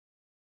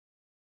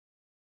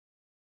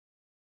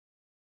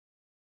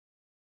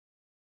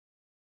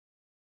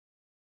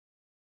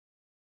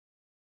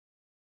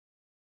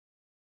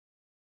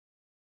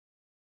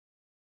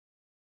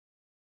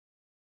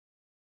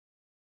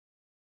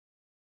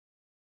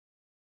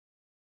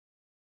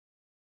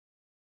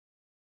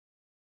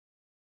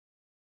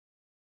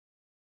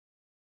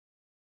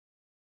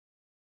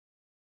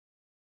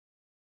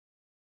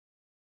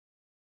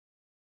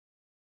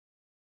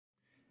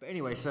But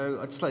anyway,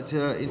 so I'd just like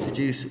to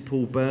introduce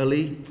Paul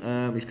Burley.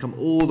 He's come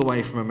all the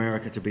way from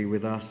America to be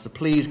with us, so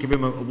please give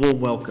him a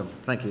warm welcome.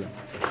 Thank you.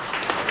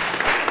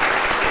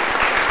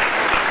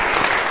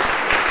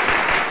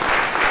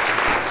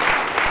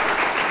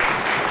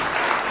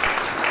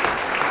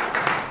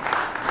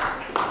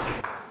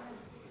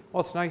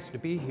 Well, it's nice to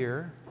be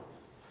here.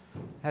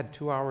 Had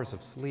 2 hours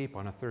of sleep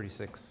on a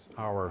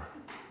 36-hour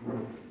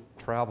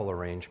travel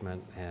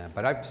arrangement,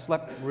 but I've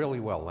slept really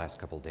well the last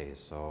couple of days,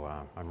 so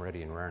I'm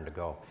ready and raring to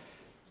go.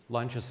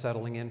 Lunch is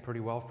settling in pretty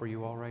well for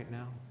you all right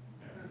now?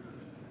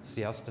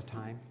 Siesta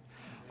time?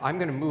 I'm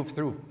going to move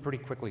through pretty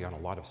quickly on a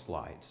lot of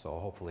slides, so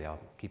hopefully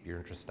I'll keep your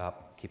interest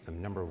up, keep the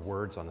number of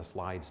words on the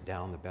slides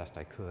down the best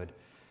I could,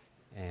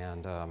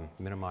 and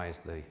minimize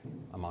the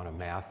amount of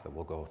math that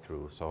we'll go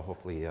through. So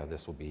hopefully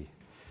this will be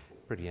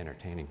pretty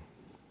entertaining.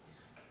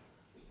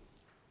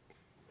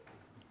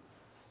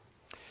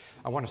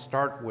 I want to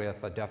start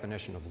with a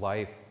definition of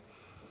life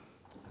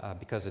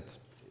because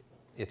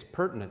it's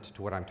pertinent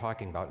to what I'm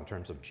talking about in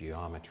terms of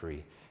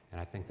geometry,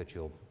 and I think that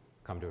you'll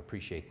come to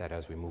appreciate that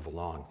as we move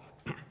along.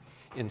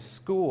 In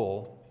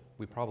school,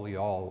 we probably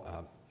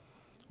all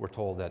were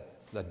told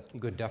that the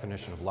good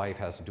definition of life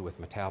has to do with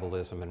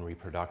metabolism and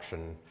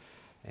reproduction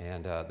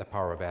and the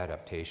power of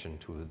adaptation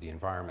to the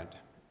environment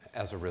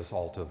as a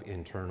result of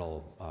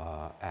internal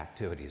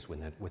activities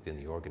within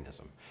the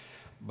organism.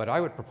 But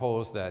I would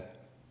propose that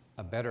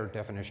a better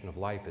definition of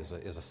life is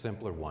a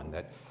simpler one,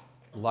 that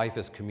life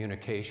is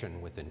communication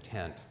with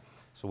intent.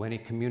 So any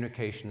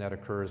communication that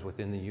occurs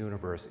within the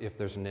universe, if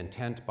there's an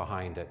intent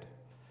behind it,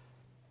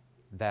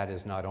 that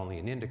is not only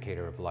an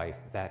indicator of life,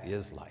 that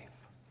is life.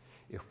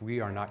 If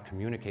we are not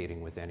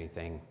communicating with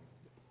anything,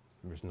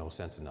 there's no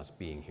sense in us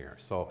being here.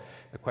 So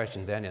the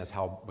question then is,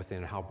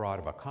 within how broad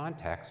of a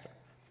context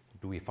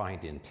do we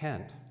find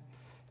intent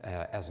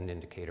as an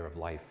indicator of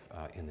life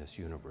in this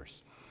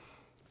universe?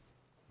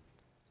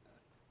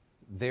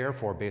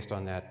 Therefore, based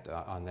on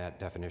that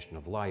definition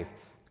of life,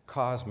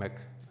 cosmic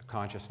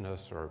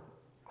consciousness or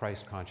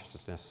Christ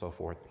consciousness, so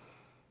forth,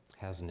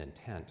 has an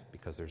intent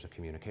because there's a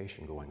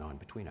communication going on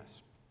between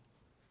us.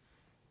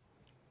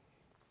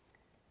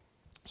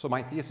 So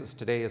my thesis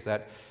today is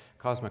that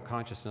cosmic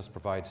consciousness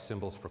provides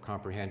symbols for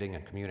comprehending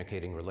and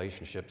communicating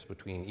relationships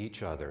between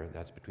each other,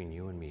 that's between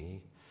you and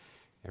me,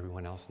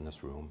 everyone else in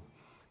this room,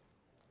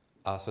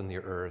 us and the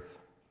earth,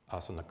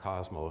 us and the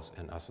cosmos,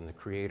 and us and the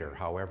creator,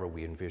 however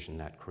we envision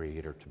that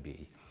creator to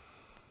be.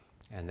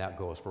 And that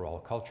goes for all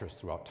cultures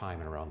throughout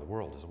time and around the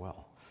world as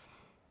well.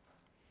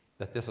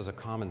 That this is a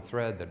common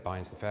thread that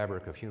binds the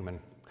fabric of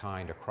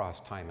humankind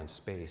across time and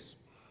space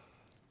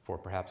for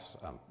perhaps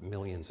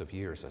millions of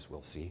years, as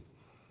we'll see.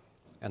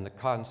 And the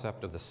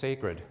concept of the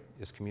sacred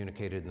is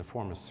communicated in the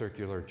form of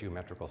circular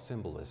geometrical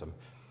symbolism,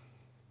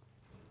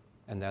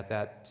 and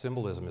that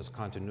symbolism is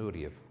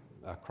continuity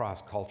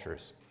across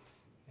cultures,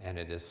 and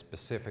it is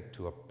specific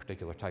to a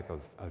particular type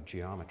of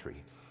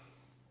geometry.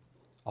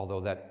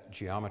 Although that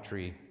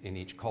geometry in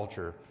each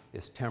culture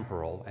is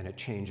temporal and it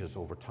changes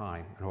over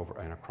time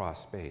and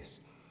across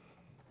space.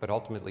 But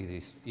ultimately,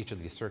 each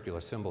of these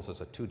circular symbols is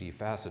a 2D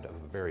facet of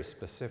a very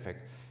specific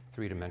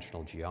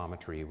three-dimensional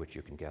geometry, which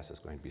you can guess is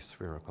going to be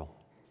spherical.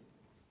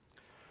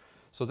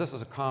 So this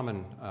is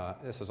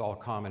all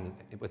common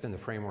within the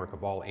framework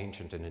of all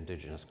ancient and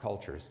indigenous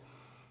cultures,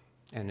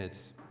 and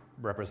it's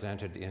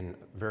represented in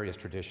various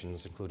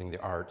traditions, including the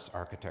arts,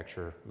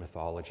 architecture,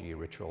 mythology,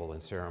 ritual,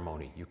 and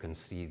ceremony. You can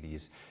see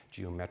these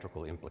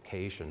geometrical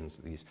implications,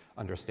 these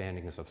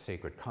understandings of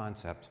sacred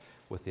concepts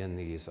within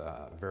these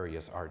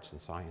various arts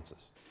and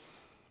sciences.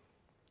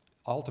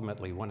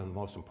 Ultimately, one of the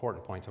most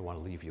important points I want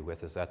to leave you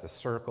with is that the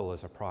circle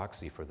is a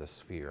proxy for the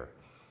sphere.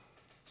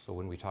 So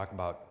when we talk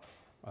about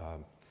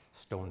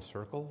stone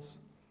circles,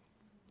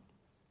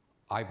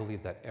 I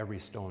believe that every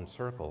stone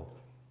circle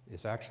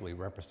is actually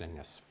representing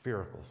a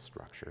spherical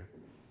structure,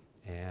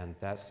 and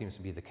that seems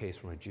to be the case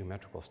from a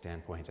geometrical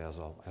standpoint, as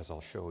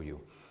I'll show you.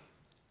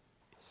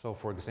 So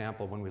for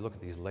example, when we look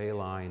at these ley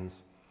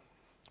lines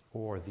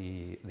or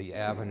the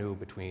avenue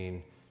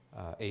between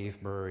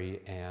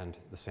Avebury and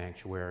the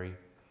sanctuary,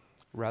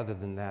 rather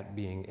than that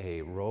being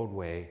a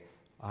roadway,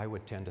 I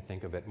would tend to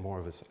think of it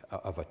more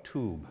of a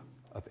tube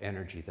of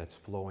energy that's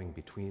flowing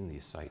between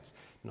these sites,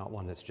 not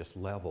one that's just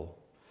level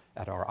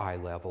at our eye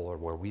level or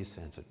where we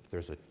sense it.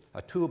 There's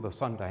a tube of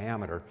some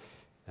diameter,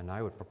 and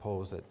I would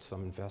propose that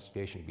some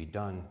investigation be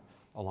done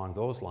along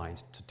those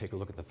lines to take a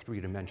look at the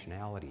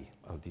three-dimensionality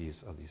of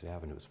these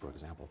avenues, for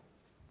example.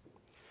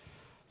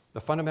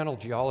 The fundamental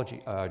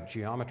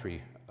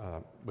geometry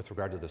with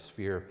regard to the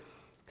sphere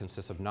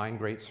consists of 9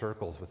 great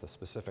circles with a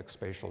specific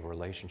spatial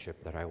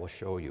relationship that I will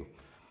show you.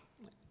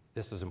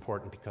 This is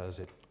important because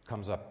it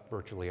comes up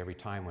virtually every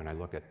time when I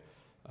look at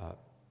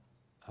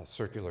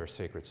circular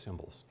sacred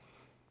symbols.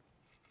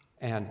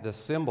 And the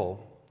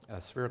symbol,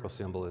 a spherical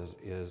symbol,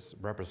 is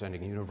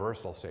representing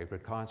universal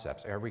sacred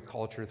concepts. Every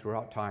culture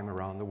throughout time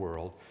around the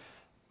world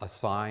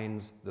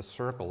assigns the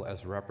circle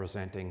as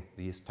representing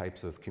these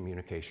types of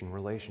communication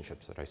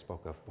relationships that I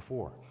spoke of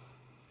before.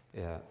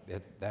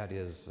 That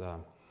is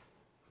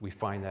We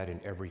find that in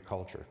every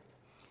culture.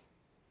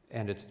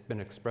 And it's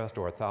been expressed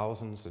over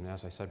thousands, and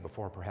as I said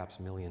before, perhaps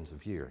millions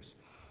of years.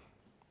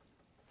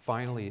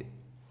 Finally,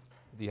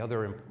 the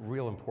other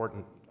real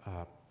important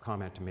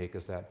comment to make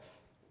is that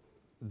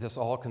this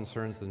all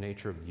concerns the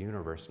nature of the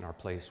universe and our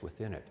place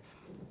within it.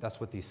 That's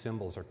what these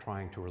symbols are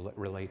trying to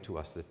relate to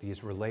us, that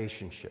these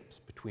relationships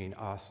between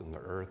us and the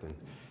earth and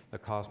the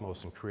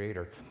cosmos and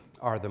creator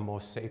are the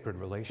most sacred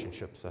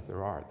relationships that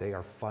there are. They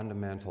are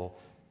fundamental.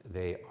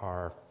 They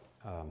are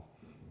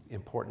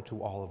important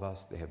to all of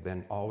us. They have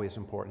been always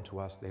important to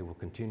us. They will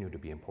continue to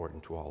be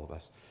important to all of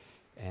us.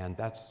 And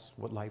that's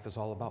what life is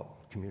all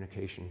about,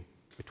 communication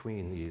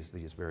between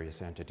these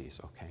various entities,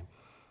 okay?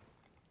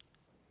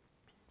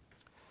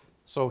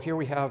 So here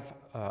we have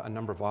a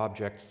number of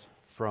objects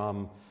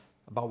from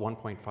about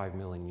 1.5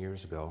 million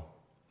years ago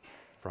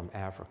from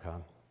Africa,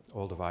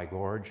 Olduvai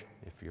Gorge,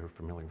 if you're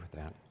familiar with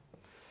that.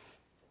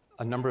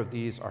 A number of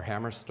these are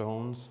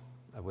hammerstones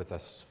with a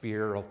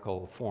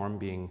spherical form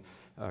being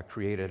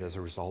created as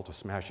a result of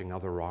smashing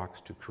other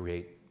rocks to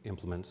create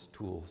implements,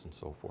 tools, and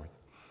so forth.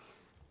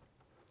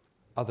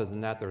 Other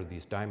than that, there are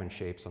these diamond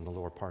shapes on the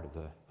lower part of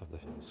the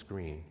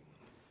screen.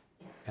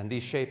 And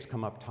these shapes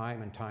come up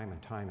time and time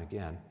and time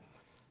again.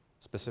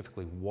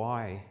 Specifically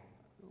why,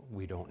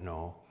 we don't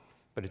know.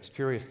 But it's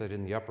curious that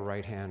in the upper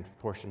right-hand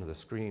portion of the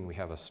screen, we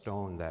have a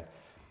stone that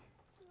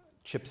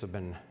chips have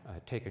been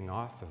taken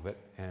off of it,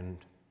 and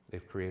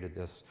they've created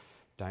this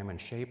diamond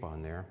shape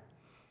on there.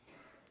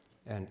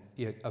 And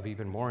of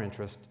even more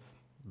interest,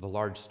 the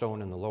large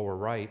stone in the lower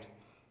right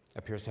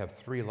appears to have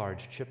 3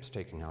 large chips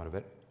taken out of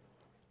it.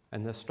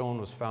 And this stone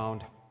was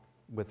found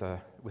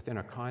within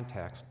a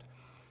context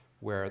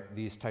where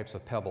these types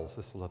of pebbles,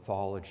 this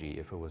lithology,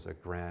 if it was a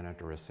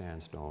granite or a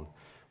sandstone,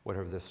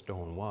 whatever this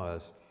stone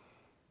was,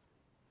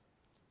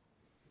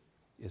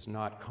 is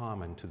not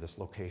common to this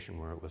location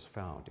where it was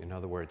found. In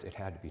other words, it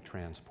had to be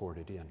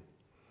transported in.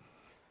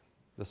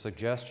 The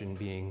suggestion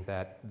being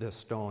that this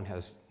stone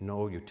has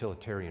no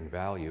utilitarian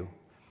value.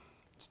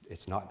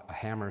 It's not a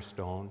hammer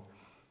stone.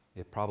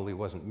 It probably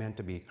wasn't meant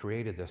to be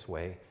created this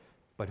way,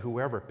 but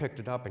whoever picked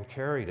it up and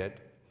carried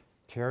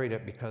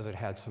it because it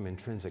had some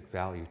intrinsic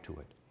value to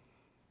it.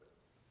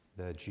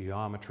 The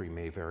geometry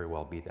may very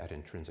well be that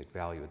intrinsic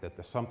value,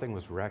 that something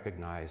was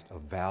recognized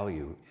of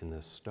value in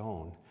this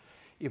stone,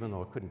 even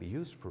though it couldn't be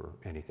used for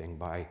anything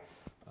by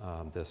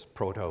this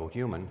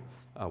proto-human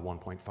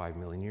 1.5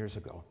 million years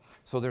ago.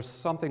 So there's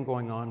something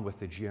going on with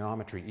the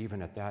geometry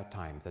even at that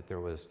time, that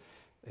there was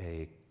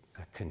a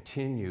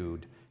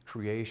continued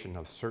creation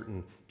of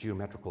certain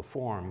geometrical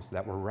forms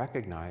that were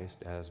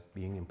recognized as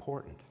being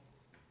important.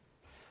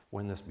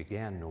 When this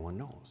began, no one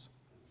knows.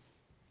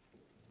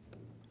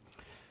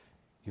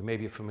 You may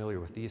be familiar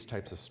with these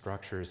types of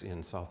structures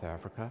in South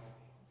Africa.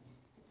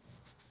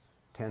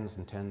 Tens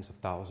and tens of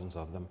thousands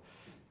of them.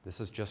 This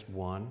is just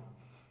one.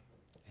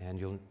 And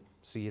you'll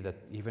see that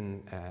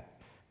even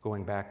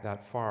going back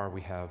that far,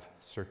 we have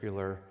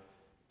circular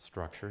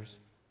structures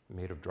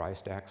made of dry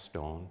stacked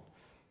stone.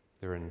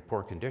 They're in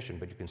poor condition,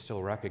 but you can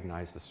still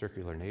recognize the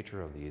circular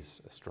nature of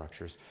these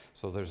structures.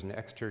 So there's an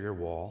exterior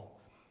wall,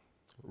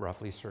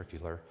 roughly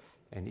circular,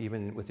 and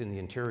even within the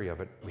interior of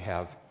it, we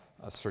have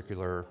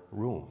circular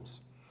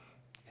rooms.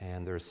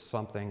 And there's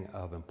something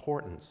of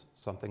importance,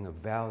 something of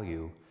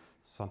value,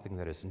 something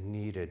that is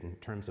needed in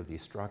terms of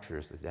these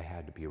structures that they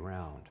had to be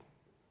round.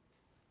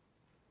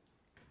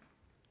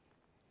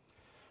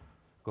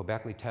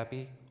 Göbekli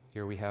Tepe,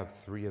 here we have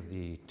 3 of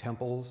the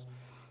temples,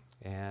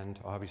 and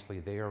obviously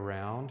they are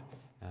round,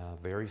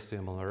 very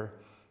similar.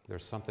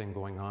 There's something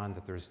going on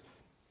that there's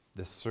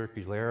this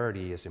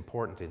circularity is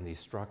important in these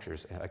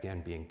structures,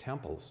 again being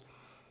temples.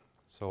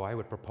 So I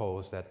would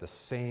propose that the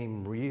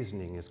same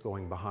reasoning is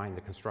going behind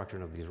the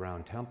construction of these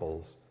round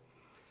temples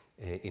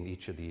in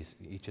each of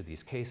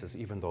these cases,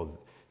 even though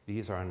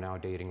these are now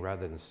dating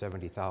rather than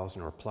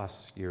 70,000 or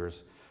plus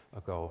years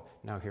ago.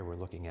 Now here we're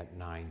looking at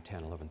 9,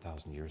 10,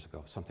 11,000 years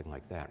ago, something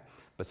like that.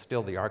 But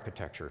still the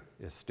architecture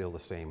is still the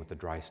same with the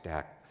dry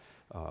stack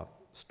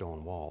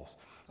stone walls.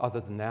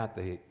 Other than that,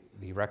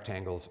 the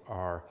rectangles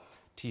are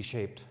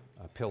T-shaped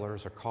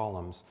pillars or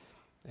columns,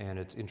 and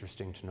it's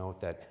interesting to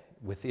note that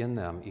within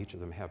them, each of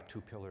them have 2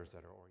 pillars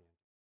that are